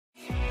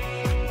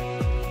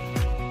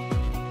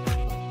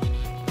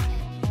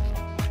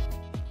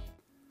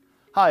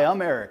Hi,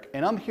 I'm Eric,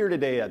 and I'm here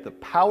today at the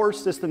Power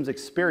Systems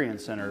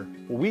Experience Center,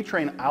 where we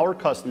train our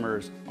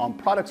customers on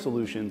product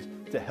solutions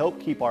to help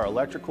keep our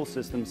electrical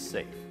systems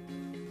safe.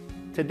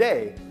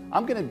 Today,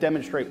 I'm going to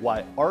demonstrate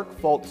why arc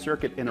fault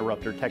circuit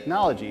interrupter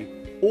technology,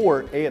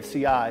 or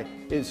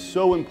AFCI, is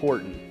so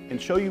important and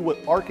show you what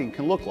arcing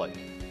can look like.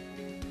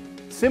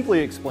 Simply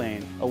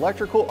explained,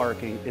 electrical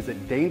arcing is a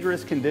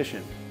dangerous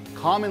condition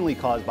commonly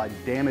caused by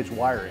damaged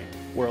wiring,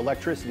 where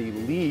electricity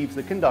leaves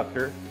the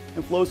conductor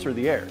and flows through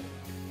the air.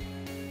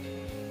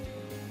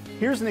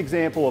 Here's an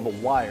example of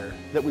a wire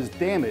that was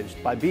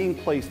damaged by being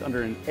placed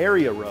under an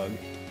area rug,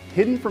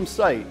 hidden from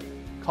sight,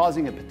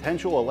 causing a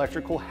potential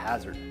electrical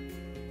hazard.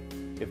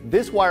 If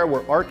this wire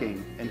were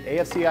arcing and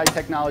AFCI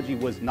technology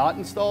was not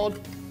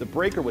installed, the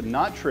breaker would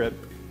not trip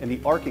and the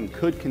arcing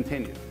could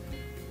continue.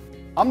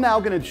 I'm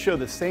now going to show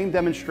the same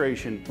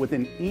demonstration with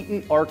an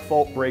Eaton arc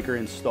fault breaker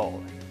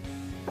installed.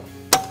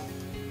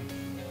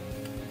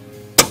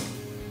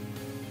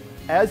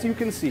 As you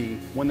can see,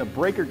 when the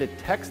breaker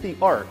detects the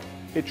arc,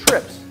 it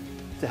trips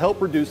to help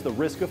reduce the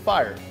risk of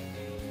fire.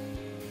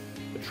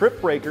 The trip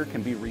breaker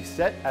can be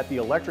reset at the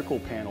electrical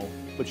panel,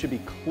 but should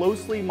be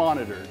closely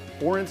monitored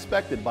or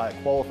inspected by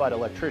a qualified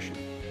electrician.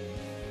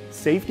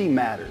 Safety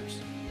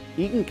matters.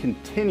 Eaton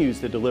continues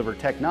to deliver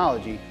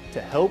technology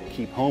to help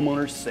keep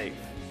homeowners safe.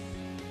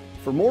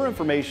 For more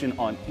information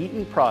on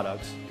Eaton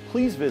products,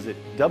 please visit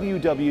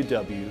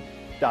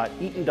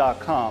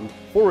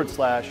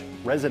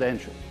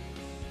www.eaton.com/residential.